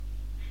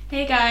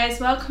Hey guys,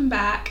 welcome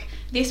back.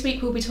 This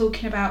week we'll be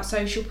talking about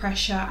social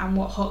pressure and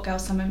what Hot Girl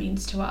Summer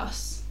means to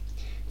us.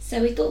 So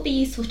we thought it'd be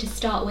useful to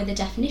start with a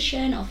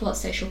definition of what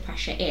social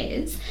pressure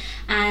is.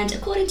 And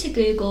according to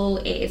Google,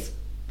 it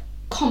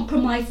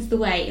compromises the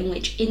way in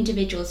which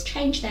individuals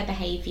change their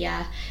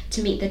behaviour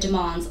to meet the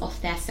demands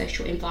of their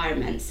social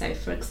environment. So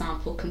for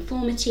example,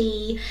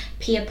 conformity,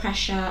 peer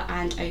pressure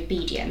and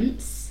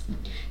obedience.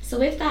 So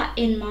with that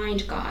in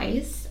mind,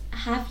 guys,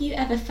 have you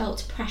ever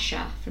felt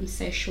pressure from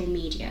social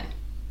media?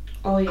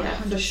 Oh yeah,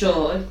 100%. For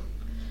sure.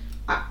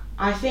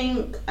 I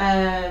think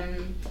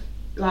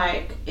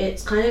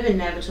it's kind of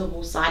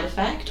inevitable side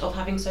effect of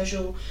having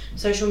social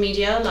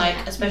media,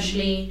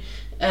 especially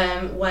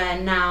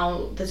where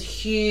now there's a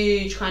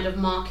huge kind of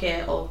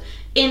market of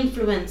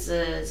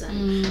influencers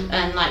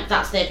and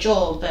that's their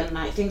job and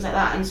things like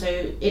that, and so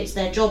it's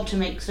their job to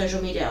make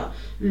social media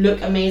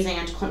look amazing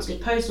and to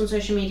constantly post on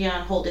social media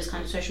and hold this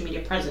kind of social media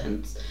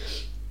presence.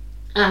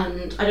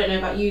 And I don't know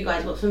about you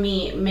guys, but for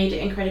me it made it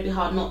incredibly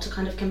hard not to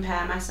kind of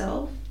compare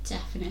myself.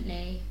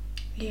 Definitely.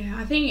 Yeah,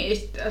 I think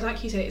it's,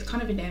 like you said, it's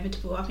kind of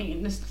inevitable. I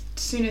think as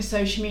soon as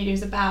social media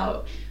is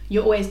about,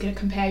 you're always going to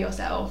compare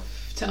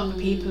yourself to other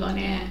people on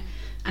it.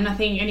 And I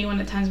think anyone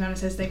that turns around and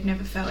says they've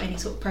never felt any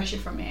sort of pressure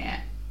from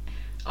it,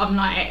 I'm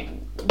like,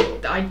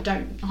 I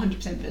don't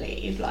 100%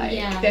 believe.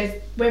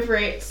 There's, whether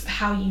it's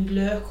how you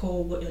look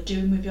or what you're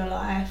doing with your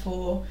life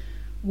or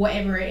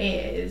whatever it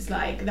is, the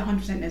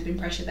 100% there's been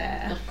pressure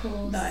there. Of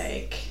course.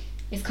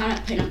 It's kind of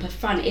putting up a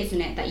front, isn't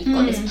it? That you've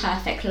got this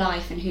perfect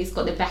life and who's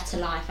got the better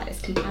life,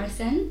 this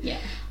comparison. Yeah.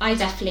 I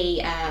definitely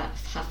have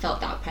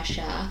felt that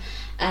pressure.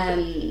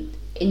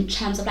 In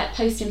terms of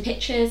posting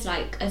pictures,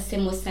 as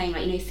Sim was saying,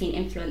 seeing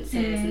influencers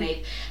and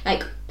they've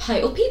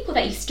or people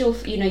that you still,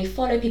 you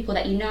follow people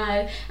that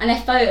and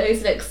their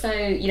photos look so,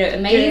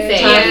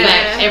 amazing.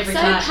 Perfect every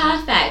time. So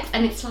perfect.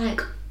 And it's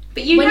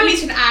but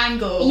it's an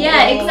angle.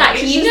 Yeah,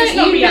 exactly. You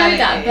know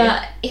that,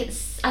 but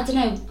it's, I don't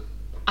know,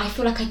 I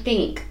feel I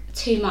think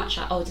too much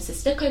does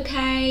this look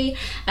okay?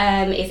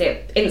 Is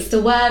it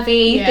Insta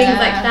worthy? Yeah. Things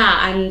like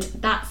that, and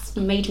that's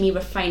made me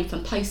refrain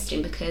from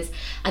posting because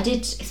I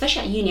did,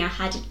 especially at uni, I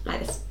had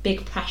this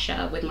big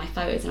pressure with my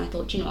photos, and I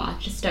thought, I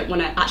just don't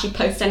want to actually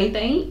post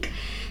anything.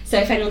 So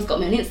if anyone's got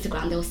me on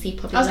Instagram, they'll see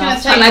probably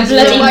last time I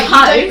bloody post.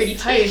 You don't really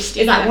post.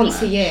 It's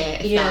once a year.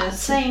 Yeah,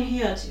 same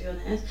here, to be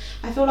honest.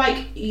 I feel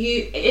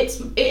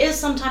it is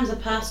sometimes a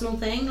personal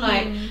thing.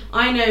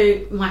 I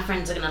know my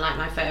friends are gonna like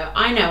my photo.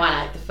 I know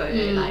I like the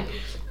photo.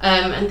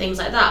 And things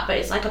like that, but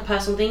it's a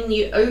personal thing.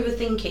 You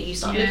overthink it. You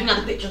start looking at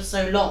the picture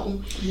so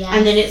long,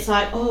 and then it's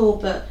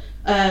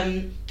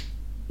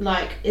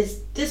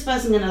is this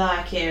person gonna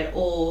like it,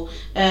 or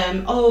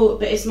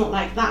but it's not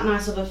that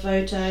nice of a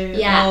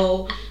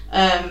photo.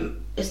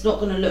 It's not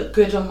gonna look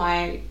good on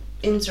my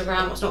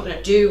Instagram, it's not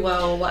gonna do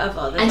well, or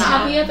whatever. And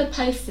have you ever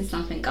posted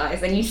something,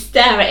 guys, and you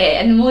stare at it,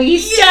 and the more you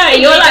stare,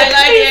 you're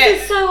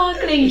this is so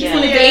ugly, you just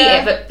want to delete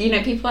it, but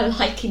people are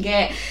liking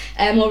it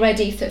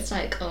already, so it's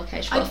okay,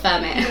 I should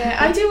confirm it. Yeah,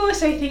 I do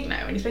also think though,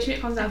 and especially when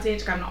it comes down to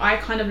Instagram, I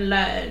kind of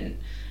learn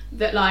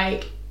that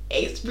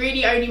it's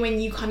really only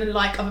when you kind of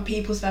like other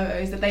people's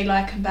photos that they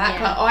like them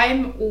back.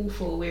 I'm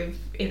awful with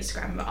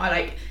Instagram.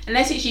 I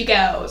unless it's you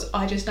girls,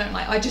 I just don't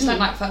like. I just don't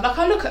like photos.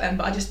 I look at them,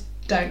 but I just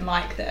don't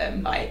like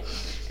them.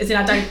 As in,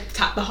 I don't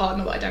tap the heart,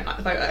 not that I don't like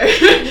the photo,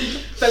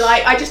 but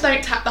I just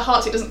don't tap the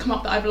heart so it doesn't come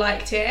up that I've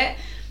liked it.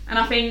 And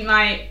I think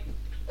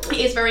it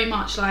is very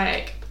much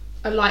a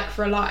like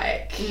for a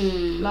like,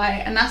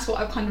 and that's what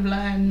I've kind of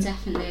learned.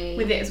 Definitely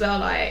with it as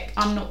well.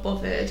 I'm not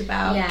bothered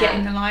about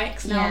getting the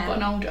likes now. I've got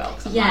an older dog.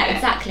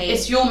 Exactly.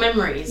 It's your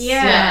memories.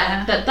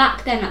 Yeah. But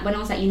back then, when I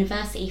was at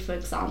university, for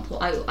example,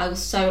 I was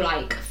so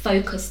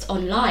focused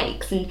on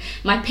likes, and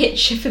my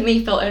picture for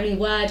me felt only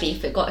worthy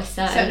if it got a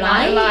certain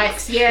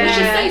likes. Yeah. Which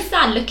is so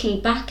sad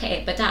looking back at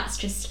it, but that's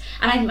just.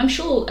 And I'm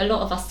sure a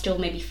lot of us still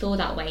maybe feel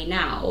that way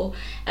now.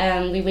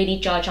 We really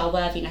judge our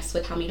worthiness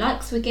with how many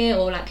likes we get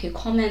or who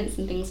comments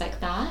and things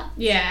like that.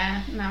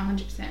 Yeah, no,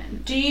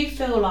 100%. Do you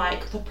feel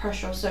the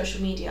pressure of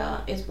social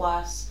media is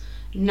worse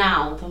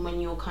now than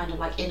when you're kind of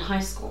in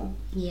high school?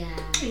 Yeah.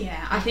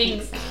 Yeah, I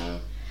think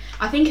so.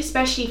 I think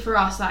especially for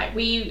us,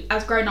 we,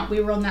 as grown up, we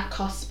were on that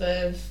cusp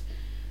of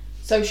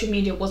social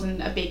media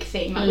wasn't a big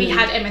thing. We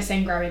had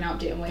MSN growing up,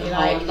 didn't we?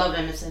 I love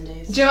MSN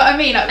days. Do you know what I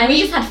mean? And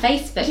we just had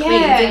Facebook, yeah,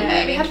 really, didn't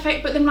we? We had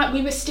Facebook, but then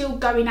we were still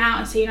going out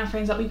and seeing our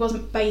friends. We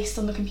wasn't based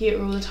on the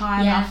computer all the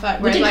time.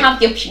 Yeah. We didn't have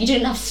the option. You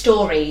didn't have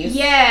stories.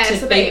 Yeah,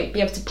 to be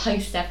able to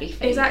post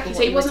everything. Exactly.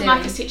 So it wasn't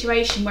a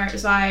situation where it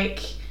was I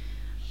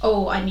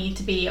need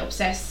to be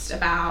obsessed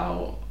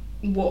about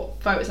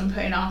what photos I'm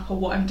putting up or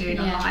what I'm doing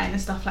online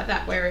and stuff like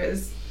that.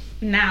 Whereas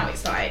now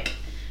it's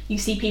you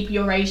see people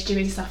your age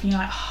doing stuff and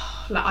you're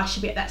I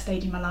should be at that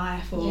stage in my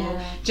life, or do you know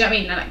what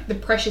I mean? The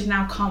pressure's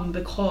now come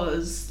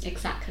because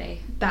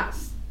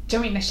that's. Do you know what I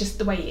mean? That's just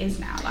the way it is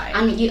now.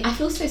 And I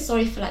feel so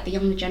sorry for the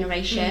younger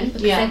generation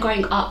because they're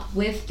growing up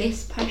with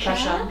this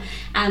pressure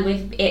and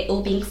with it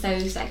all being so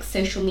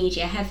social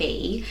media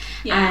heavy,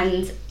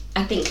 and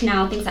I think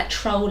now things like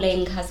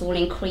trolling has all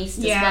increased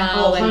as Yeah.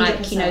 well, Oh, and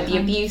like, you know, the 100%.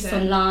 abuse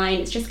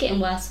online, it's just getting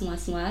worse and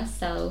worse and worse.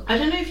 So I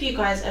don't know if you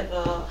guys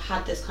ever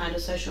had this kind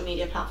of social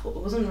media platform.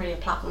 It wasn't really a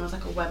platform, it was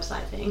like a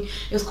website thing.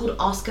 It was called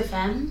Ask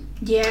FM.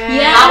 Yeah.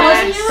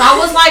 That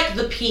was like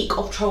the peak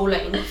of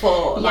trolling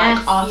for like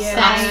Yes, us yeah.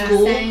 at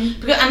school. Same.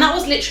 And that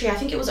was literally, I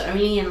think it was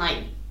only in like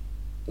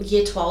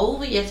year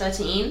 12 or year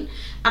 13.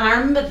 And I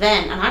remember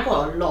then, and I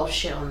got a lot of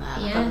shit on there,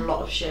 like Yeah. a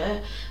lot of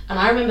shit. And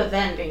I remember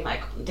then being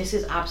like, this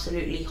is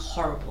absolutely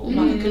horrible.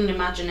 Like, I couldn't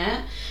imagine it.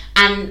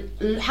 And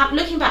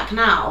looking back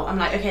now, I'm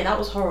like, okay, that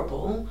was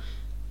horrible.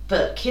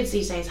 But kids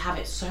these days have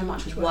it so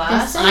much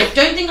worse. And I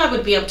don't think I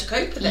would be able to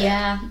cope with it.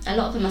 yeah, a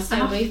lot of them are so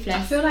And I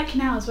ruthless. feel like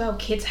now as well,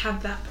 kids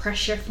have that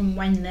pressure from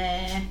when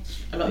they're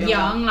A lot young.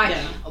 younger. Like,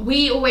 Yeah.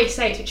 we always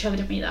say to each other,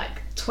 don't we, like,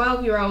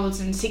 12-year-olds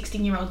and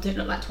 16-year-olds don't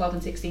look like 12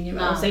 and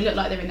 16-year-olds. No. They look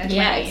like they're in their 20s.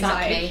 Yeah,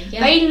 exactly. Like,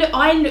 Yeah.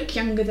 I look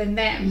younger than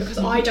them because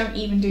I don't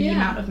even do the Yeah.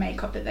 amount of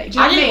makeup that they do. You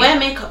know I what didn't mean? wear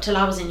makeup till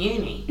I was in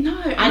uni. No,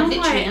 and I I'm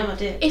literally like, never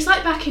did. it's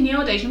like back in the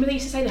old days. Remember they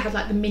used to say they had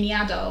like the mini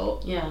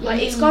adult? Yeah.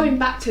 Like, it's going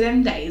back to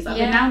them days. Like,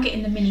 Yeah. we're now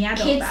getting the mini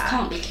adult Kids back.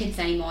 can't be kids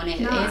anymore, and it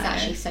No. is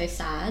actually so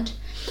sad.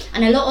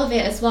 And a lot of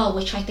it as well,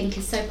 which I think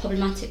is so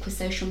problematic with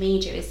social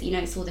media, is, you know,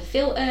 it's all the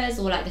filters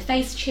or like the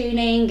face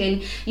tuning,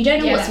 and you don't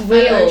know Yeah, what's that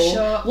real,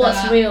 Photoshop,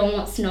 what's that. real and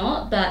what's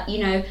not. But, you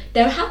know,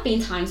 there have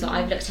been times where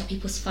I've looked at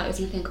people's photos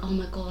and I think, oh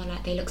my god,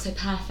 like they look so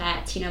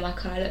perfect, you know, why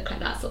can't I look like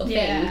that sort of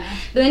Yeah. thing?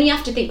 But then you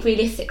have to think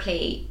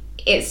realistically,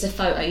 it's a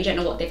photo, you don't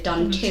know what they've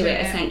done to True, it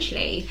yeah.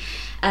 essentially.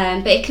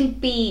 But it can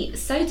be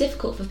so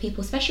difficult for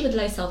people, especially with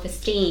low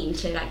self-esteem,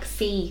 to like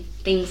see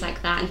things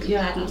like that and compare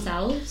Yeah.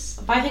 themselves.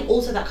 But I think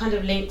also that kind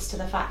of links to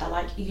the fact that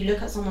like you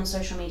look at someone's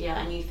social media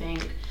and you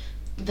think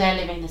they're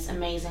living this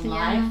amazing Yeah.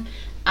 life,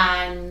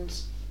 and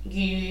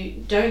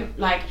you don't,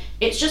 like,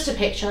 it's just a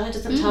picture. It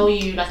doesn't tell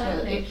you like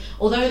exactly.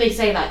 although they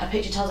say like a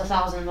picture tells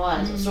 1,000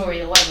 words or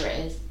story or whatever it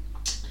is.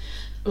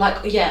 Like,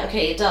 yeah,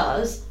 okay, it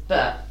does,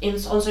 but on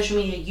social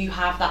media you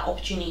have that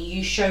opportunity.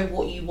 You show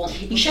what you want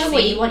people You to show see.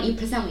 what you want, you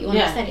present what you want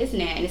Yeah. to present,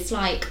 isn't it? And it's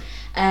like,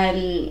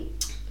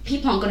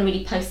 people aren't going to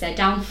really post their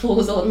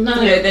downfalls or No,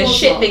 you know, of the course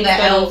shit not. things Their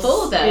going else.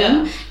 for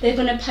them. Yeah. They're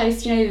going to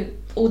post, you know,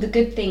 all the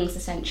good things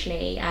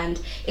essentially. And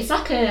it's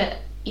like a,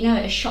 you know,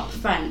 a shop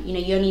front. You know,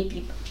 you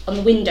only on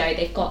the window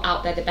they've got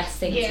out there the best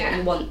things Yeah. that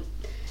you want.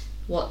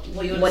 What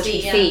you what want you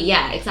to see, see,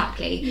 yeah,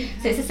 exactly.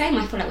 So it's the same,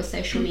 I feel like, with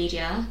social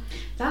media.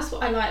 That's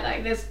what I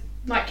like there's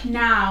like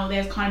now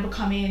there's kind of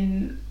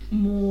becoming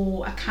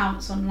more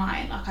accounts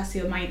online, like I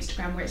see on my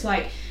Instagram, where it's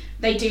like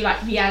they do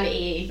like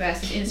reality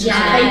versus Instagram.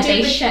 Yeah,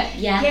 they do yeah.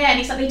 yeah, and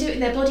it's like they do it with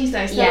their bodies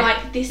though, so Yeah. they're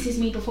like, this is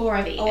me before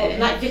I've eaten, Oh,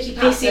 like Vicky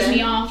this is Pattison.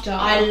 me after.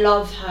 I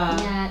love her.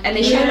 Yeah, and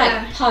they show Yeah.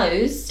 like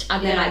post,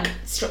 and then Yeah. like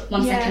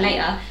 1 second Yeah.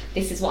 later,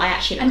 this is what I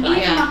actually look and like.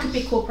 even Yeah. like a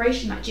big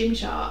corporation like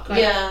Gymshark, like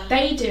Yeah.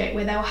 they do it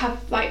where they'll have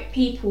like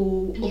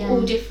people of Yeah.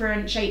 all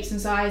different shapes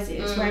and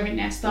sizes wearing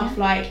their stuff,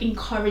 like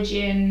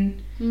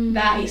encouraging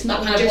that it's That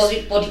not kind just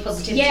of body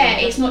positivity. yeah,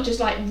 it's not just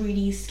like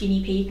really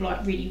skinny people,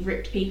 like really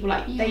ripped people,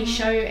 like they Yeah.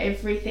 show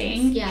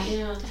everything. Yeah.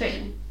 Yeah. So,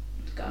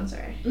 go on,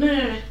 sorry. No.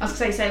 I was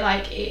gonna say, so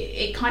like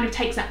it kind of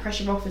takes that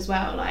pressure off as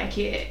well. Like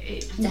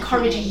it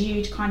encourages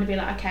you to kind of be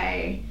like,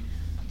 okay,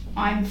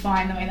 I'm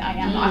fine the way that I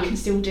am. I can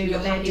still do You're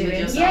what they're happy with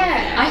doing. yourself,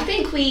 Yeah. I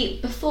think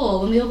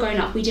before, when we were growing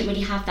up, we didn't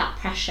really have that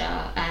pressure,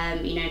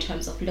 you know, in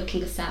terms of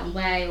looking a certain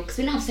way, or because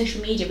we didn't have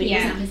social media, really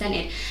Yeah. wasn't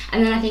presented.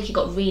 And then I think it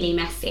got really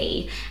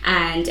messy,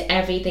 and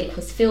everything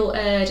was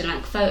filtered and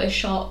like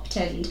photoshopped,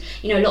 and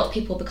you know, a lot of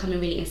people becoming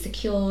really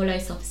insecure, low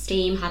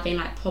self-esteem, having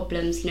like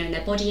problems, you know, in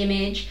their body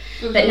image.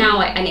 But now,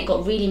 and it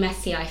got really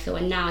messy, I feel,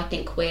 and now I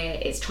think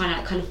it's trying to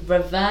like kind of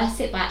reverse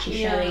it by actually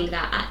showing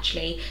that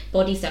actually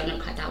bodies don't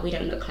look like that, we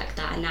don't look like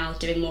that, and now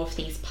doing more of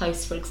these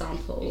posts, for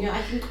example. Yeah,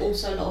 I think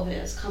also a lot of it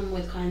has come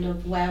with kind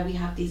of where we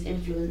have these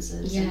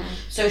influencers, and Yeah.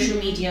 social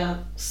media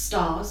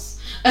stars,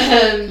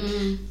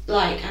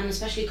 like, and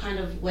especially kind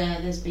of where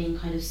there's been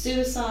kind of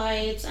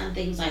suicides and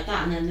things like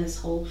that, and then this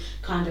whole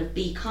kind of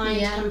Be Kind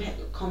Yeah.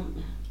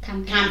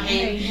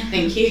 campaign. Yeah.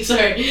 Thank you.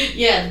 Sorry.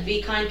 Yeah, the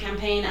Be Kind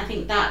campaign. I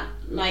think that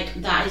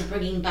that is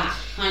bringing back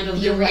kind of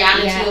the You're right,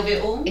 reality yeah. of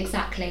it all.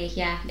 Exactly,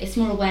 yeah. It's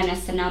more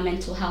awareness, and now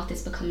mental health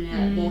is becoming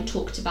a more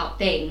talked about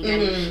thing,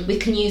 and we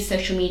can use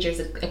social media as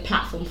a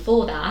platform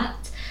for that.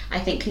 I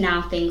think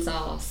now things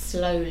are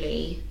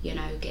slowly, you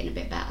know, getting a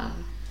bit better.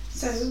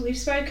 So we've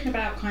spoken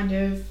about kind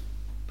of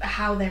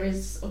how there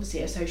is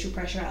obviously a social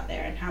pressure out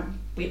there and how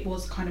it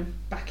was kind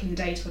of back in the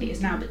day to what it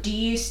is now, but do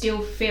you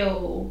still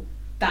feel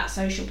that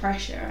social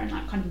pressure, and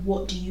like kind of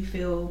what do you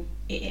feel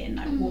it in,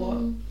 like what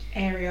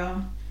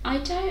area? I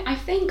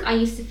think I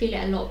used to feel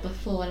it a lot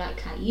before,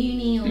 like at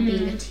uni or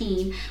being a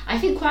teen. I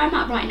think where I'm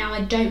at right now,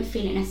 I don't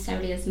feel it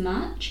necessarily as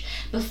much.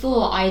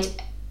 Before,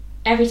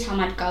 every time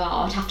I'd go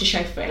out, I'd have to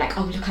show for it, like,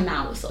 oh, look, I'm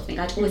out, sort of thing.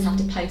 I'd always have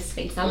to post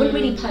things. I wouldn't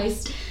really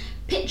post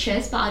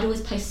pictures, but I'd always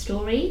post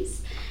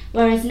stories.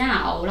 Whereas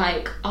now,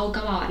 like, I'll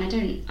go out and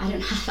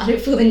I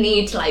don't feel the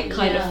need to like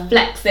kind of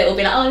flex it or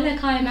be like, oh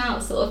look, I'm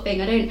out, sort of thing.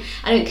 I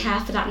don't care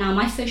for that now.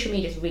 My social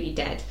media is really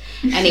dead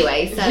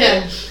anyway. So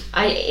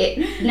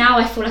now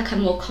I feel like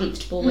I'm more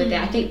comfortable with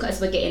it. I think as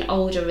we're getting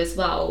older as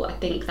well, I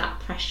think that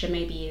pressure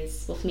maybe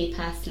is, well, for me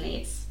personally,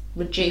 it's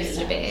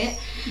reduced a bit.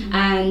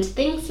 And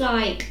things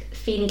like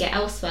feeling it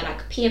elsewhere,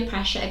 like peer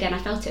pressure, again, I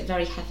felt it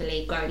very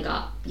heavily growing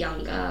up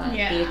younger,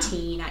 being a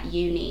teen at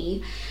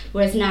uni,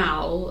 whereas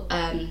now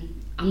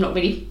I'm not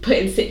really put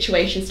in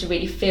situations to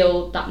really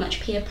feel that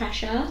much peer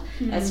pressure,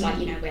 as like,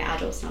 you know, we're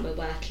adults now, we're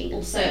working.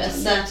 Also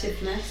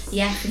assertiveness.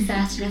 Yes,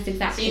 assertiveness,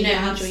 exactly. So you know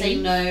how to say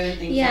no and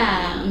things like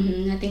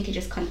that. I think it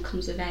just kind of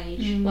comes with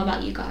age. What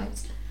about you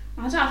guys?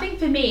 I think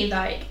for me,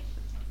 like,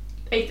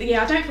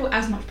 I don't feel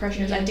as much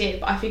pressure as I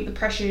did, but I think the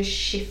pressure has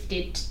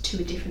shifted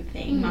to a different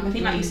thing. Like, I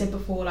think, like you said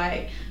before,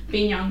 like,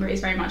 being younger is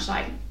very much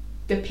like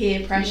the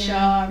peer pressure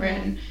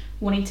and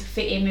wanting to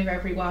fit in with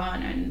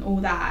everyone and all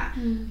that.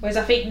 Whereas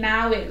I think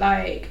now it,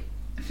 like,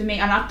 for me,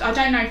 and I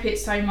don't know if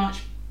it's so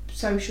much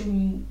social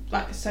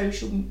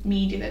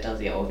media that does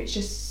it, or if it's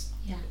just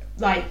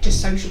like just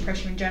social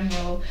pressure in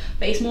general,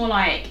 but it's more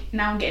like,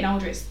 now I'm getting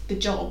older, it's the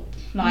job,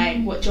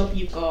 like what job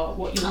you've got,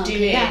 what you're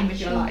doing with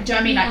your life. Do you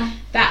know what I mean? Like,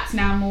 that's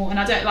now more, and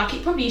I don't, like,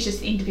 it probably is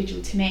just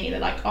individual to me,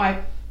 that like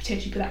I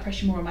potentially put that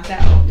pressure more on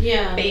myself,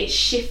 but it's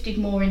shifted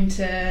more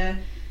into,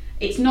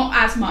 it's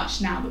not as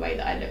much now the way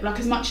that I look, like,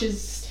 as much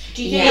as.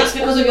 Do you think that's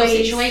because of your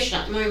situation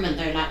at the moment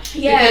though, like,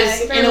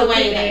 because in a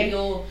way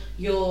that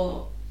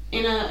you're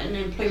in an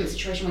employment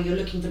situation where you're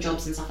looking for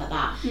jobs and stuff like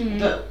that,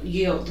 but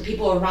the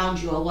people around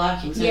you are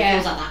working, so it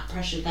feels like that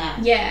pressure there.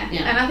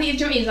 And I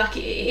think it's like, it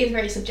is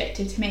very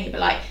subjective to me,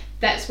 but like,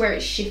 that's where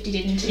it's shifted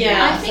into.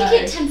 I think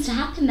it tends to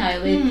happen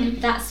though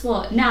with that's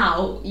what,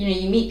 now, you know,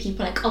 you meet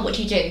people like, oh, what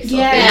do you do? Sort of thing.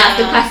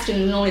 That's the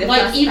question, normally the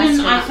first even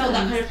question. I felt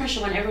that kind of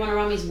pressure when everyone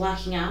around me is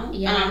working out,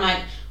 and I'm like,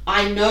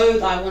 I know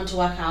that I want to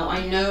work out,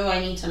 I know I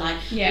need to like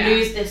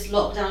lose this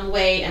lockdown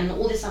weight and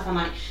all this stuff, I'm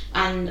like,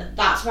 and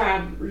that's where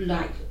I'm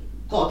like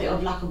got a bit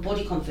of lack of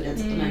body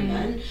confidence at the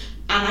moment,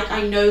 and like,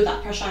 I know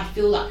that pressure, I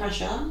feel that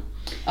pressure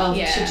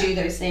to do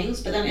those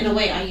things, but then in a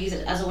way I use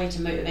it as a way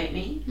to motivate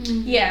me.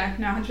 That's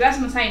what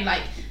I'm saying,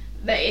 like,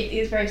 that it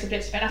is very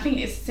subjective, and I think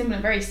it's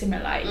very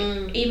similar, like,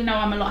 even though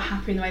I'm a lot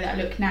happier in the way that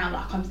I look now,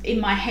 like, I'm in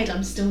my head,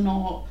 I'm still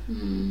not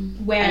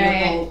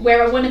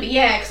where I want to be,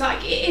 because like,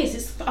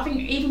 it's, I think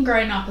even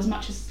growing up, as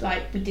much as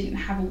like we didn't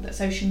have all that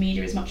social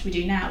media as much as we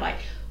do now, like,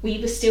 we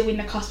were still in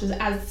the cusp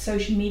as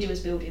social media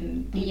was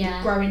building,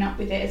 growing up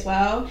with it as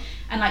well,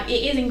 and like,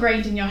 it is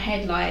ingrained in your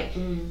head, like,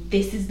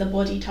 this is the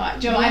body type,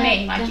 do you know what I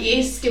mean, like, it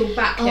is still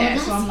back there,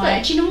 so I'm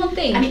like, do you know one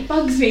thing, and it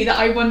bugs me that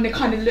I want to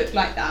kind of look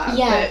like that,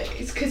 but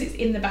it's because it's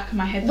in the back of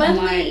my head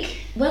that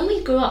when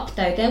we grew up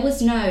though, there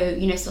was no,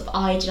 you know, sort of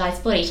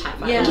idealised body type,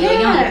 right, when we were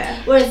young,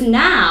 whereas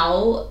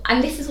now,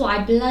 and this is what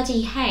I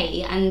bloody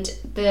hate, and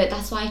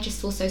that's why I just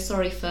feel so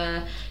sorry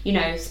for, you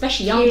know,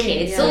 especially young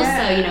kids,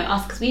 also, you know,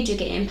 us, because we do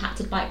get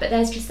impacted by it, but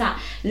there's just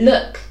that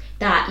look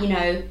that, you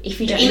know, if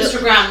you don't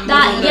Instagram look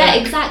that,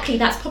 exactly,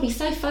 that's probably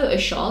so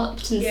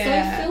photoshopped and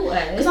so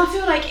filtered. Because I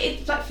feel like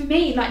it's like, for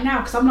me, like,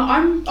 now, because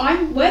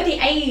we're the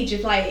age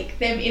of like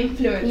them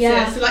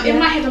influencers, so like in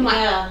my head I'm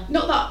like,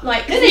 not that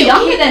like, they're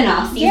younger than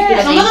us,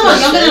 some of them are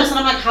younger than us, and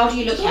I'm like, how do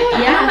you look like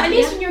that? At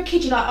least when you're a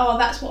kid you're like, oh,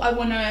 that's what I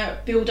want to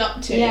build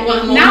up to.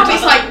 Now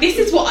it's like, this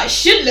is what I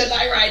should look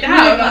like right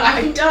now, but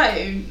I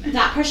don't.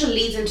 That pressure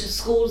leads into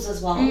schools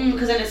as well,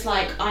 because then it's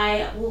like,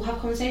 I will have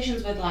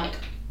conversations with like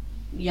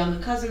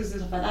younger cousins and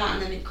stuff like that,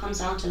 and then it comes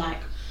down to like,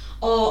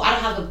 oh, I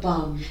don't have a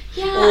bum,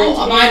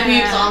 or my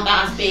boobs aren't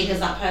that as big as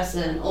that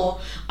person, or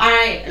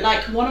I,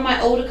 like, one of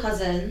my older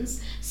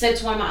cousins said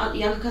to one of my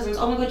younger cousins,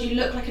 oh my god, you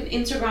look like an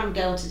Instagram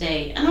girl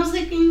today, and I was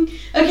thinking,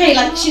 okay,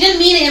 like, she didn't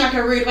mean it in like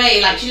a rude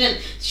way, like, she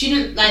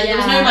didn't like, there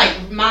was no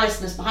like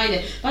maliceness behind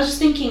it, but I was just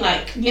thinking,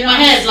 like, in my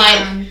head,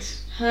 like,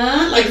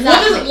 like,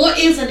 what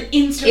is an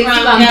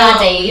Instagram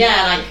baddie?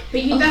 Like,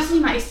 but that's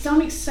something like, it's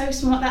something so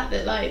small like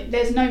that like,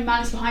 there's no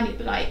malice behind it,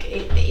 but like,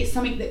 it's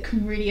something that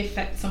can really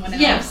affect someone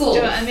else. Of course.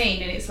 Do you know what I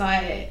mean? And it's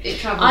like, it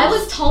travels. I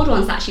was told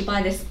once actually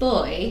by this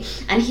boy,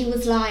 and he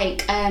was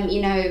like,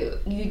 you know,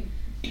 you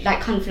like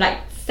kind of like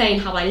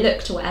saying how I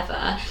looked or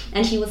whatever,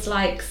 and he was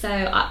like, so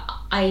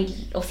I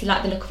obviously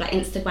like the look of like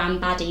Instagram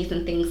baddies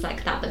and things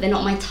like that, but they're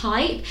not my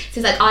type.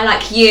 So he's like, I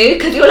like you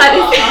because you're like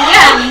this.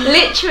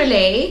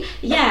 Literally,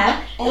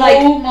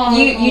 like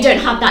you don't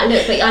have that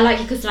look, but I like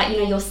you because, like,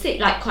 you know,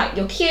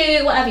 you're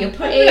cute, whatever, you're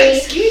pretty.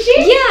 Excuse you?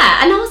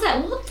 Yeah, and I was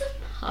like, what the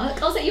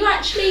fuck? I was like, you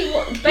actually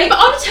what? But I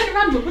want to turn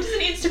around. But what does an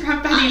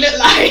Instagram baddie look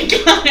like?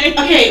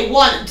 Okay,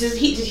 did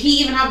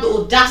he even have the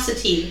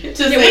audacity to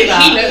say what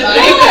that? did he look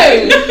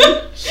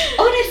like? No.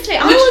 Honestly,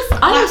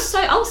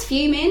 I was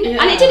fuming,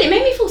 and it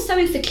made me feel so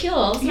insecure.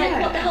 I was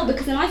like, what the hell?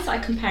 Because then I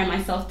started comparing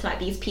myself to like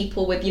these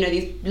people with, you know,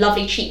 these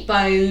lovely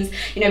cheekbones,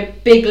 you know,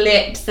 big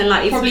lips, and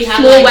like these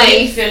floor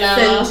waists,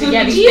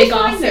 and these big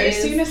asses.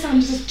 As soon as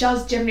someone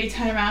does generally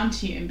turn around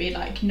to you and be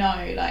like,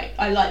 no, like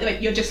I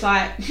like you're just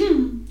like,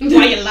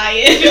 why you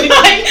lying?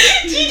 Like,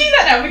 do you do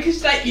that now?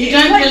 Because like you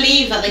don't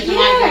believe that they can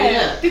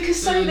like look.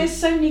 Because there's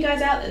so many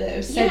guys out there that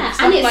have said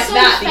stuff and it's like so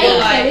that. Fake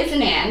though,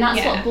 isn't it? And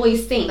that's what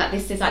boys think, that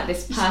this is like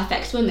this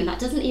perfect woman that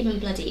doesn't even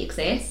bloody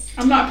exist.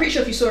 I'm pretty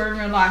sure if you saw her in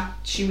real life,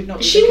 she would not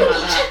be she looking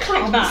would like look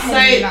like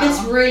that. So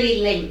this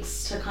really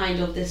links to kind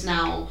of this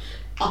now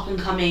up and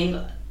coming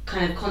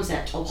kind of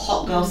concept of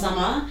hot girl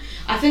summer.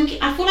 I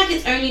feel like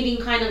it's only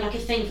been kind of like a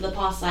thing for the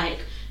past like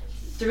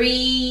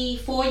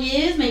 3-4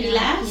 years, maybe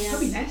less.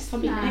 Probably less.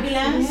 Maybe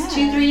less.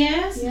 2-3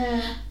 years.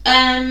 Yeah.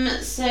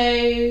 So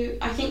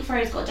I think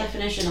Freya's got a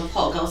definition of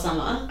hot girl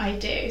summer. I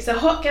do. So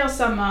hot girl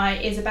summer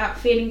is about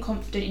feeling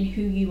confident in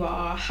who you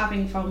are,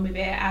 having fun with it,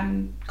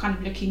 and kind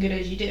of looking good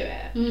as you do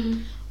it.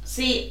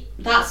 See,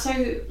 that's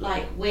so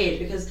like weird,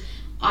 because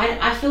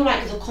I feel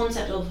like the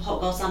concept of hot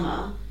girl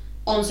summer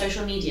on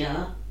social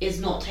media is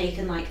not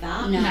taken like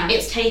that. No.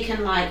 It's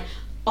taken like,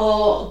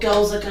 oh,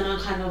 girls are gonna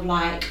kind of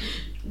like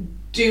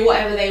do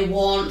whatever they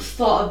want,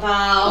 thought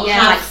about,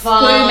 have like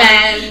fun,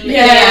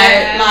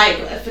 men,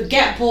 like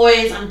forget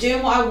boys, I'm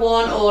doing what I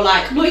want, or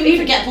like not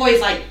even forget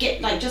boys, like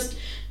get like just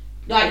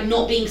like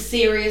not being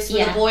serious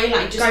with a boy,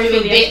 like just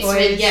doing bits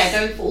with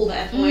going for all the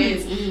F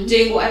boys,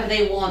 doing whatever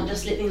they want,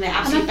 just living their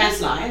absolute best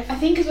life. I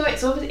think as well, I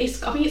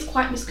think it's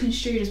quite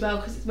misconstrued as well,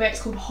 because where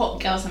it's called hot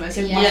girl summer,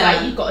 so it's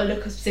like you've got to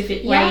look a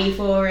specific way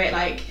for it,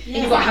 like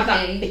you've got to have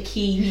that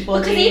bikini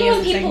body. Because even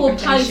when people will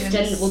post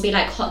and will be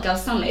like hot girl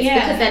summer, it's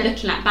because they're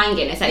looking like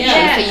banging,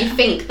 essentially. So you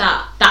think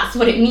that that's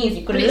what it means.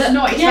 You've got to look. It's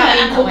not. It's about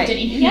being confident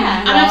in who you are.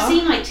 And I've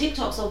seen like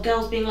TikToks of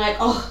girls being like,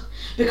 oh,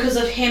 because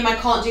of him I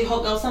can't do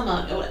hot girl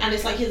summer, and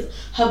it's like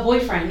her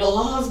boyfriend or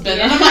her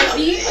husband, and I'm like, are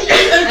you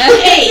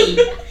okay?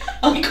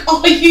 Like,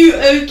 are you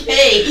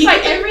okay?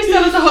 Like every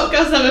summer's a hot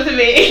girl summer for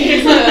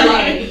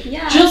me.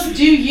 Just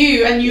do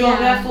you, and you are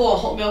therefore a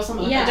hot girl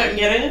summer. I don't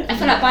get it. I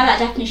feel like by that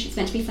definition it's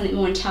meant to be something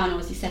more internal,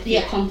 as you said, for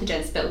your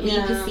confidence, but we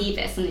perceive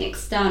it as something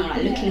external,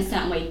 like looking a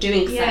certain way,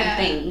 doing certain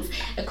things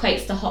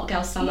equates to hot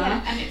girl summer.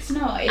 And it's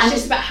not. It's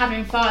just about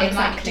having fun and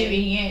like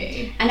doing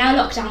you. And now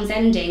lockdown's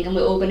ending and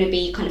we're all going to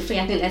be kind of free.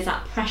 I think there's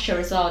that pressure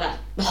as well that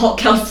the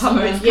hot girl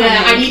summer is coming.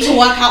 I need to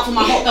work out for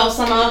my hot girl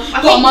summer.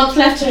 I've got a month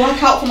left to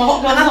work out for my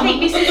hot girl summer. I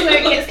think this is where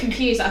it gets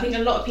confused. I think a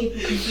lot of people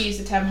confuse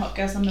the term hot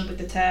girl summer with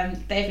the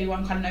term that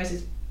everyone kind of knows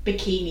as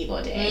bikini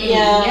body.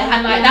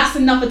 And like that's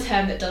another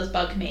term that does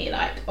bug me.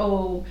 Like,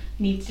 oh,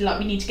 we need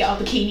to get our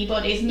bikini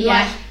bodies, and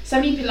like so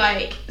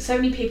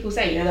many people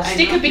say,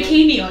 stick a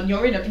bikini on,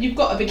 you've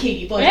got a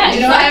bikini body. Yeah, do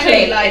you know what I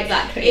mean? Like,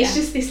 exactly. It's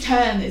just this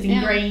term that's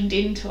ingrained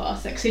into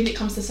us. Like, so when it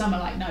comes to summer,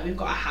 like, no, we've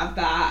got to have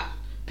that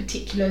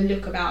particular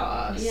look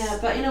about us. Yeah,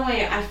 but in a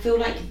way, I feel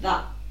like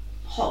that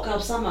hot girl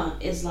summer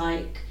is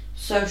like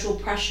social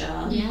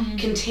pressure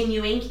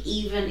continuing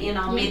even in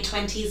our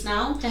mid-20s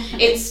now.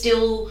 Definitely. It's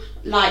still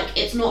like,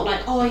 it's not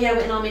like, oh yeah,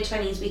 we're in our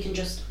mid-20s, we can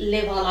just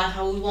live our life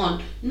how we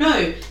want.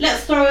 No,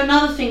 let's throw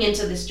another thing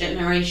into this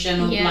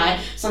generation of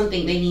like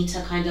something they need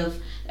to kind of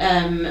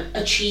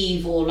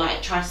achieve or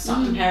like try to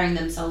start comparing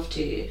themselves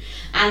to,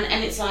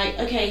 and it's like,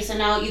 okay, so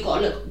now you've got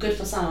to look good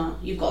for summer,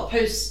 you've got to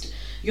post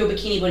your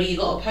bikini body, you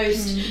got to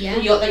post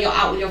that you're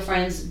out with your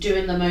friends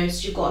doing the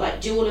most, you've got to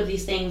like do all of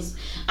these things.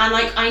 And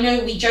like, I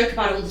know we joke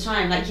about it all the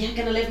time, like, yeah,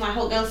 gonna live my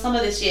hot girl summer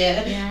this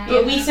year,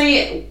 but we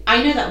say it,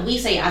 I know that we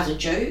say it as a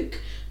joke,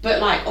 but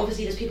like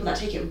obviously there's people that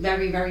take it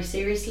very, very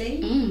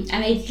seriously,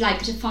 and they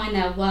like to find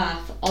their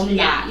worth on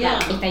that,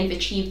 like if they've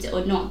achieved it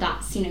or not.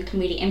 That's, you know,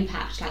 can really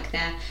impact like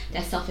their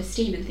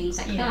self-esteem and things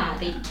like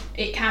that.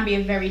 It can be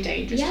a very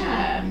dangerous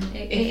term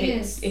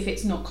if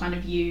it's not kind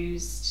of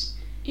used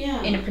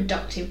in a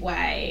productive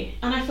way.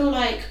 And I feel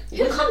like,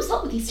 who comes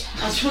up with these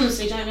terms? I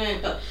honestly don't know,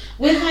 but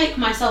with like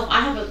myself,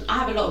 I have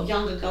a lot of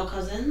younger girl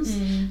cousins,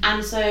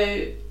 and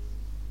so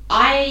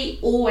I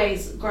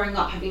always, growing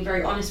up, have been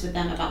very honest with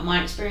them about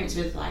my experience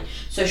with like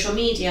social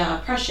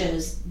media,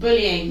 pressures,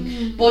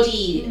 bullying,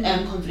 body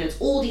confidence,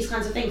 all these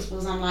kinds of things,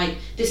 because I'm like,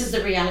 this is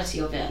the reality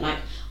of it. Like,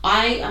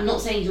 I'm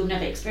not saying you'll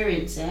never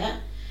experience it,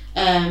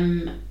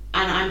 and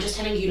I'm just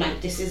telling you,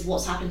 like, this is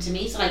what's happened to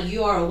me, so like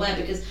you are aware,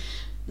 because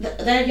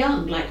they're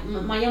young. Like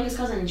my youngest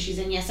cousin, she's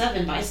in year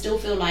 7, but I still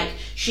feel like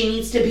she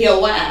needs to be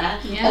aware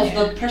of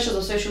the pressures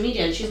of social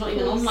media, and she's not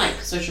even on like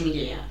social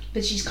media yet.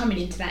 But she's coming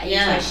into that age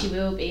where she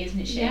will be,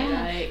 isn't she?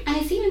 Like, and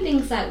it's even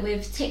things like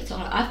with TikTok.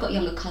 Like, I've got a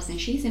younger cousin,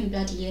 she's in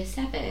bloody year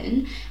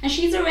 7, and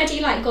she's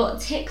already like got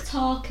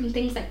TikTok and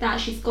things like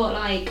that. She's got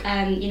like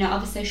you know,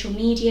 other social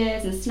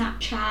medias and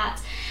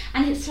Snapchat,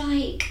 and it's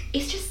like,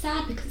 it's just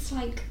sad because it's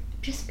like,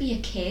 just be a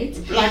kid.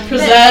 Like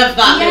preserve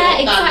that.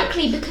 Yeah,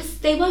 exactly, because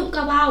they won't go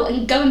out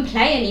and go and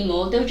play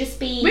anymore. They'll just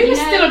be. We were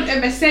still on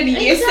MSN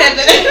in year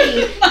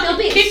 7. There'll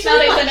be Kids so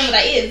don't much, know what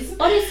that is.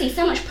 honestly,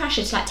 so much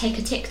pressure to like take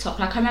a TikTok.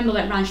 Like I remember I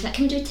went round, she's like,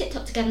 "Can we do a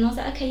TikTok together?" And I was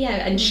like, "Okay,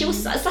 yeah." And she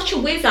was such a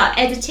whiz at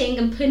editing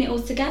and putting it all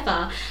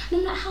together. And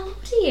I'm like, "How old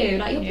are you?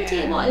 Like you're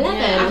pretty, what, 11?"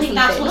 Yeah, I think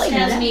that's what Not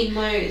even scares 11. me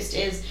most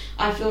is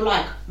I feel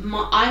like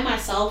I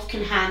myself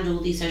can handle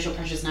these social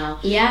pressures now.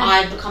 Yeah.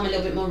 I've become a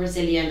little bit more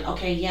resilient.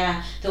 Okay,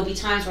 yeah, there'll be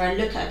times where I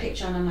look at a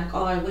picture and I'm like,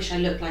 oh, I wish I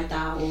looked like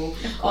that, or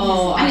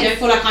oh, I don't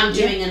feel like I'm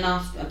doing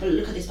enough. But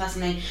look at this person,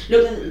 they're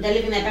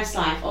living their best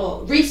life.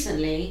 Or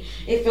recently,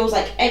 it feels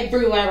like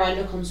everywhere I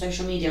look on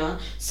social media,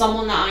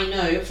 someone that I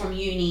know from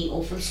uni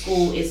or from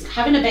school is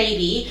having a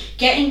baby,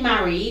 getting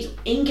married,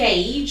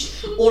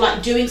 engaged, or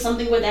like doing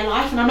something with their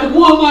life, and I'm like,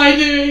 what am I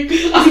doing?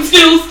 I'm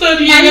still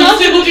studying. I'm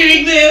still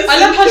doing this. I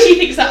love how she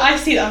thinks that I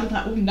see that. I'm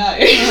like, oh no.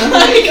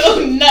 Like,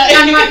 oh no.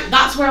 And like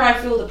that's where I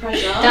feel the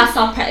pressure. That's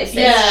our pressure.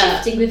 Yeah.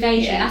 It's shifting with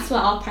age, and that's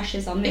where our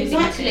pressures are moving.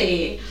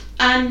 Exactly.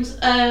 And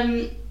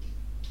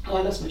oh,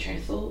 I lost my train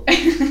of thought.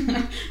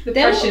 The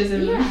pressures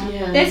and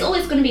Yeah. There's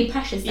always going to be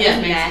pressures,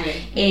 isn't there,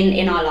 basically.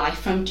 in our life.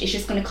 From it's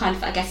just going to kind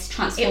of, I guess,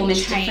 transform It'll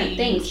into different change.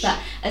 things. But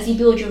as you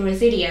build your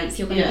resilience,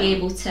 you're going to be Yeah.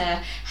 able to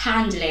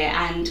handle it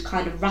and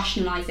kind of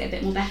rationalise it a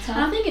bit more better.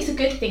 I think it's a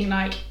good thing,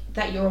 like,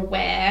 that you're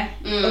aware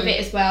of it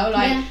as well.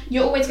 Like,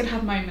 you're always going to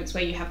have moments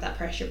where you have that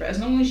pressure, but as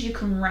long as you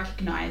can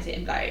recognise it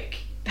and, like,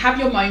 have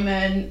your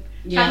moment,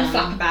 have a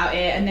flap about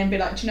it, and then be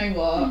like, do you know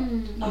what?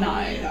 No.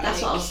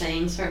 That's what I was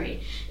saying,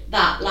 sorry.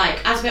 That,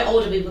 like, as we're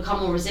older, we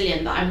become more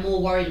resilient, but I'm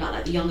more worried about,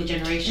 like, the younger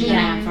generation than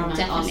I am from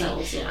definitely.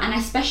 ourselves. Yeah. And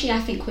especially, I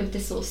think, with the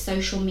sort of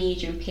social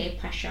media and peer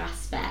pressure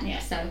aspect. Yeah.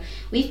 So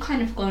we've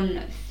kind of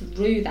gone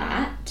through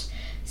that.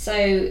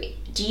 So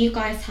do you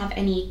guys have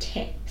any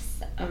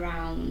tips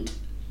around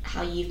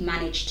how you've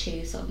managed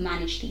to sort of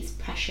manage these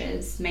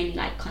pressures, mainly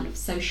like kind of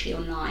socially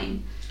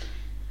online?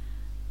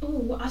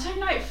 Oh, I don't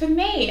know. For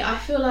me, I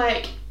feel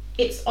like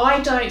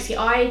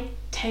I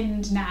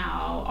tend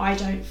now, I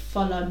don't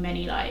follow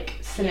many like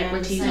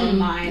celebrities same.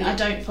 online. I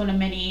don't follow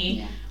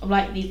many of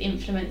like these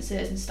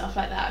influencers and stuff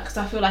like that, because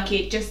I feel like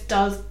it just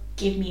does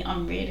give me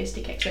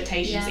unrealistic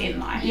expectations in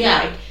life.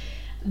 Yeah. Like,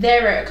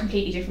 they're at a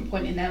completely different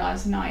point in their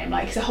lives than I am.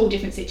 Like, it's a whole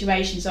different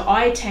situation. So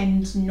I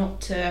tend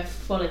not to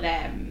follow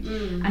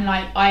them. And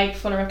like, I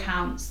follow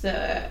accounts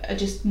that are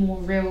just more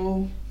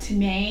real to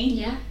me.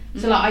 Yeah.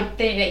 So like,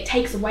 it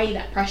takes away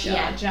that pressure.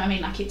 Yeah. Do you know what I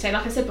mean? Like,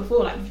 like I said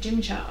before, like with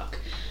Gymshark,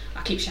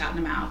 I keep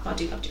shouting them out, but I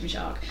do love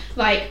Gymshark.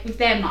 Like with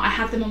them, like, I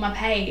have them on my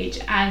page,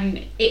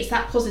 and it's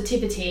that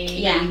positivity.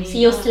 Yeah. So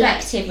you're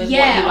selective with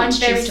what you want to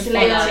choose to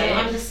follow.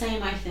 I'm the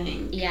same, I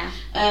think. Yeah.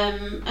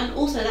 And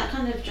also that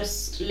kind of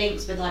just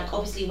links with, like,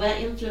 obviously where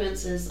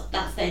influencers,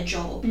 that's their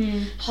job.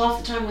 Half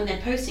the time when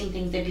they're posting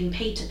things, they've been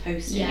paid to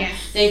post it.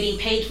 Yes. They've been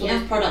paid for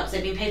those products,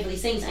 they've been paid for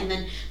these things, and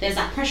then there's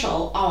that pressure,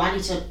 I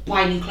need to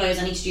buy new clothes,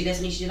 I need to do this,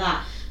 I need to do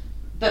that.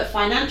 But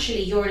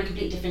financially, you're in a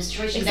completely different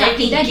situation.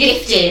 Exactly. They're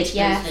gifted those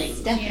yes,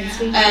 things.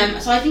 definitely.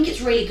 So I think it's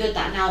really good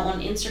that now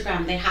on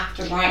Instagram they have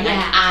to write like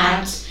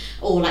ads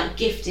or like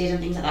gifted and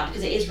things like that,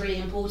 because it is really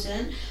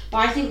important.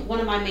 But I think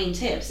one of my main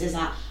tips is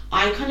that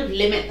I kind of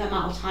limit the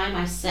amount of time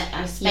I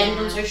spend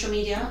on social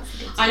media.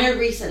 I know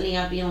recently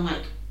I've been on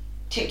like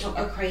TikTok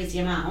a crazy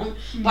amount,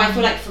 but I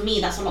feel like for me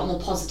that's a lot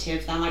more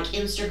positive than like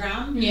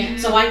Instagram. Yeah.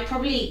 So I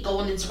probably go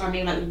on Instagram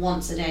maybe like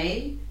once a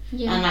day.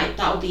 Yeah. And like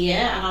that'll be it,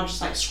 and I'll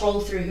just like scroll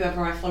through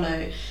whoever I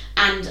follow.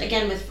 And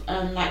again with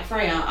like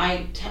Freya,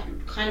 I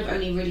kind of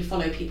only really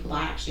follow people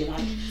that I actually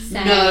like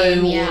know.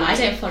 Yeah, or, like, I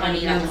don't follow any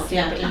like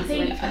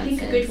celebrities. I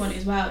think a good one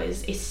as well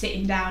is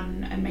sitting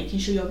down and making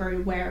sure you're very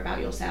aware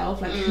about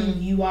yourself, like who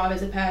you are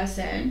as a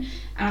person.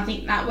 And I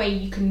think that way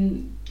you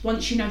can,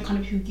 once you know kind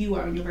of who you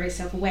are and you're very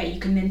self-aware, you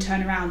can then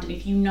turn around, and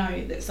if you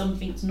know that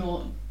something's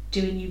not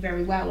doing you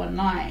very well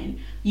online,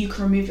 you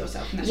can remove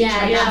yourself from that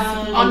situation.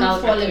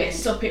 Unfollow it,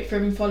 stop it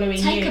from following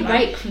you. Take a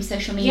break from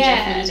social media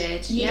if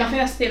needed. I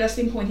think that's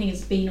the important thing,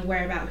 is being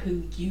aware about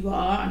who you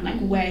are and like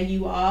where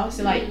you are.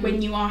 So like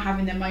when you are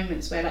having the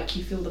moments where like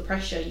you feel the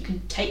pressure, you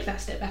can take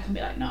that step back and be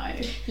like, no.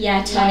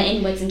 Yeah, turn it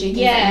inwards and do things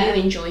that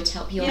you enjoy to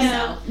help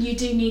yourself. You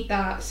do need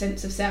that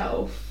sense of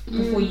self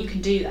before you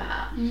can do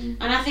that.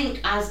 And I think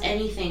as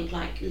anything,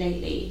 like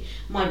lately,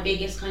 my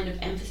biggest kind of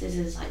emphasis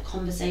is like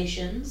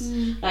conversations.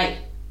 Like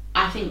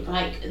I think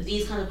like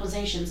these kind of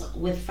conversations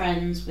with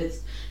friends,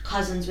 with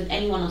cousins, with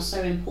anyone are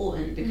so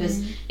important,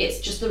 because it's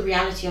just the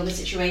reality of the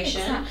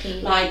situation.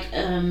 Exactly. Like,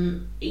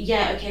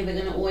 okay, we're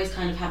gonna always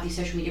kind of have these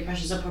social media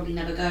pressures, they'll probably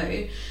never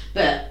go.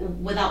 But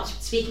without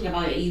speaking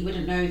about it, you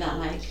wouldn't know that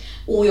like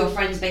all your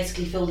friends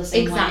basically feel the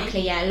same way.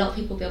 Exactly, yeah. A lot of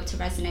people will be able to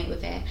resonate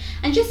with it.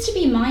 And just to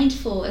be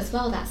mindful as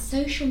well that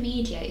social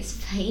media is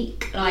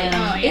fake. Like,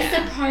 it's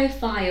a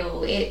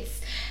profile,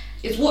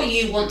 It's what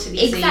you want to be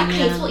exactly,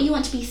 seen. it's what you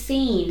want to be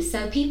seen.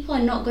 So people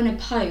are not going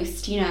to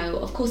post, you know,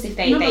 of course if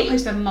they not going to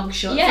post their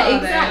mugshots, yeah, are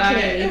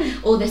exactly, they?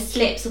 Like, or the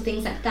slips or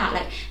things like that.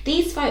 Like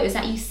these photos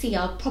that you see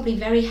are probably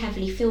very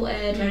heavily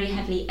filtered, very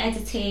heavily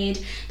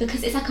edited,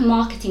 because it's like a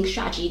marketing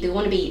strategy. They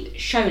want to be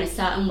shown a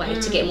certain way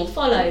to get more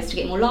follows, to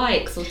get more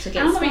likes, or to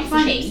get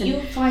sponsorships.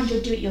 You'll find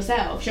you'll do it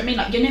yourself. Do you know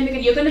what I mean?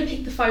 Like you're going to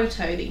pick the photo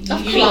that you Of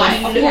like, course,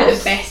 you of look course.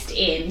 the best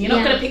in. You're not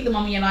Yeah. going to pick the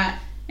one where you're like,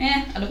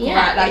 I look Yeah,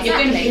 alright. Like you're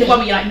going to exactly. pick the one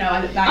where you're like, no,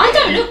 I look bad. I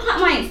don't look like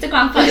my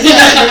Instagram photos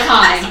all the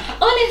time,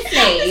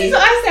 honestly. This is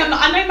what I say. I'm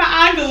like, I know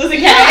my angles, okay?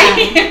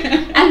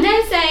 Yeah. And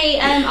there's a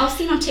I've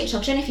seen on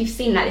TikTok, I don't know if you've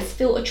seen that, this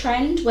filter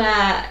trend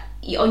where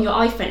on your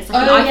iPhone it's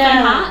like an iPhone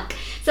hack.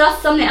 So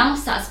that's something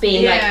else that's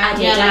being like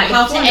added. Yeah, like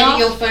how to edit off.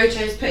 your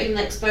photos, putting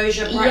the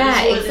exposure, brightness,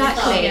 Yeah, all of this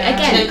exactly. stuff.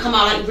 Again, to then come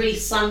out like really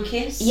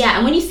sun-kissed. yeah,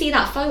 and when you see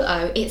that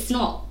photo, it's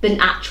not the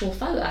actual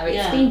photo.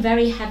 It's been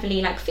very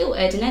heavily like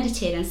filtered and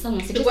edited and so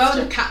on. So The world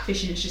of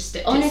catfishing has just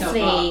stepped honestly,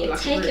 itself up.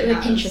 Like take it with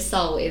a pinch of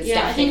salt. Is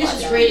Yeah, I think it's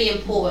definitely just really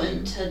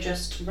important to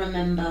just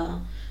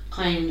remember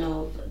kind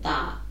of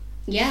that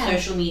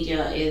social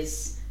media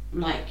is,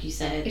 like you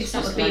said, It's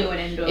not just the be all and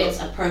end all.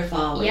 It's a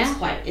profile. Yeah.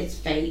 It's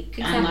fake,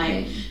 Exactly. and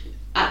like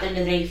at the end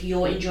of the day, if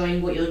you're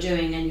enjoying what you're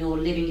doing and you're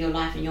living your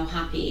life and you're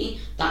happy,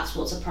 that's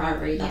what's a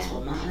priority. That's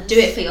what matters. Do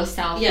it for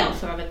yourself, Yeah. not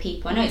for other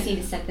people. I know it's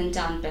easier said than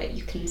done, but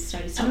you can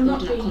slowly start And I'm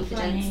building not that being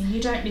confidence. funny.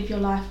 You don't live your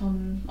life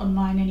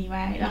online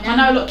anyway. Like, No. I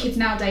know a lot of kids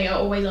nowadays are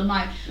always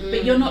online,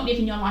 but you're not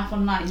living your life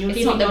online. You're It's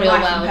living not the your real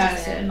life in world, is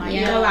person. it? Like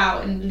Yeah. go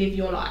out and live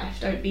your life.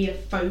 Don't be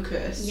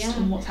focused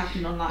on what's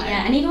happening online.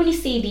 Yeah, and even when you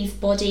see these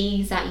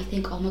bodies that you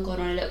think, oh my god,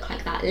 I want to look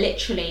like that,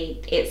 literally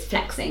it's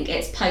flexing,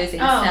 it's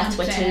posing a certain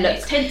way to 100%. look.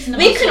 It's tensing the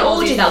We can muscles,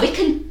 all do that. We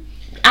can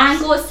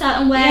angle a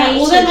certain way. Yeah,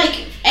 or they're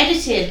like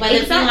edited, where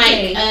they've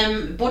Exactly.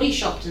 been like body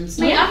shopped and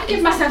stuff. Mate, I could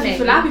give myself a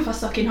exactly. flab if I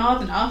suck in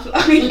hard enough.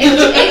 Like,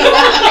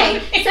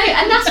 Exactly. So,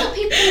 and that's what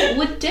people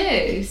would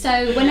do.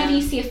 So, whenever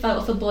you see a photo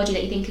of a body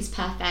that you think is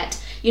perfect,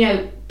 you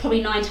know,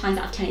 probably 9 times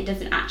out of 10 it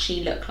doesn't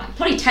actually look like.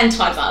 Probably 10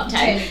 times out of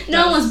 10, It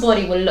no does. one's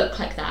body will look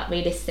like that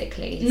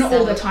realistically. not So-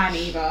 all the time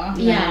either.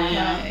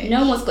 Yeah, No.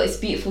 no one's got this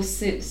beautiful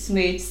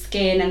smooth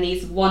skin and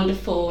these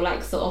wonderful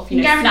like sort of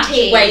snatched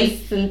Guaranteed,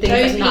 waists and things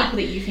those like people that.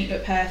 that you think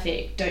look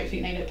perfect don't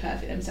think they look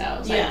perfect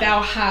themselves. Like Yeah.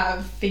 they'll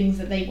have things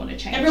that they want to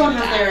change. Everyone and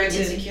has their own adapt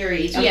and-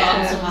 insecurities, Yeah.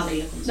 regardless of how they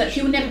look. on Like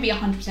social you'll never be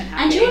 100%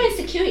 happy. And your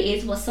insecurity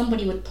is what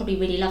somebody would probably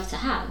really love to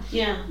have.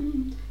 Yeah.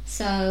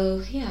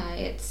 So yeah,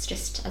 it's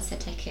just, as I said,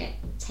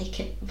 take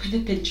it with a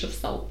pinch of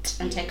salt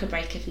and take a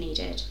break if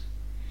needed.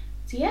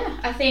 So yeah,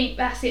 I think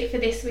that's it for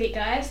this week,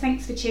 guys.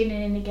 Thanks for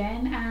tuning in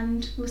again,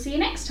 and we'll see you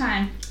next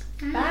time.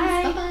 Bye.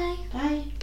 Bye bye. Bye.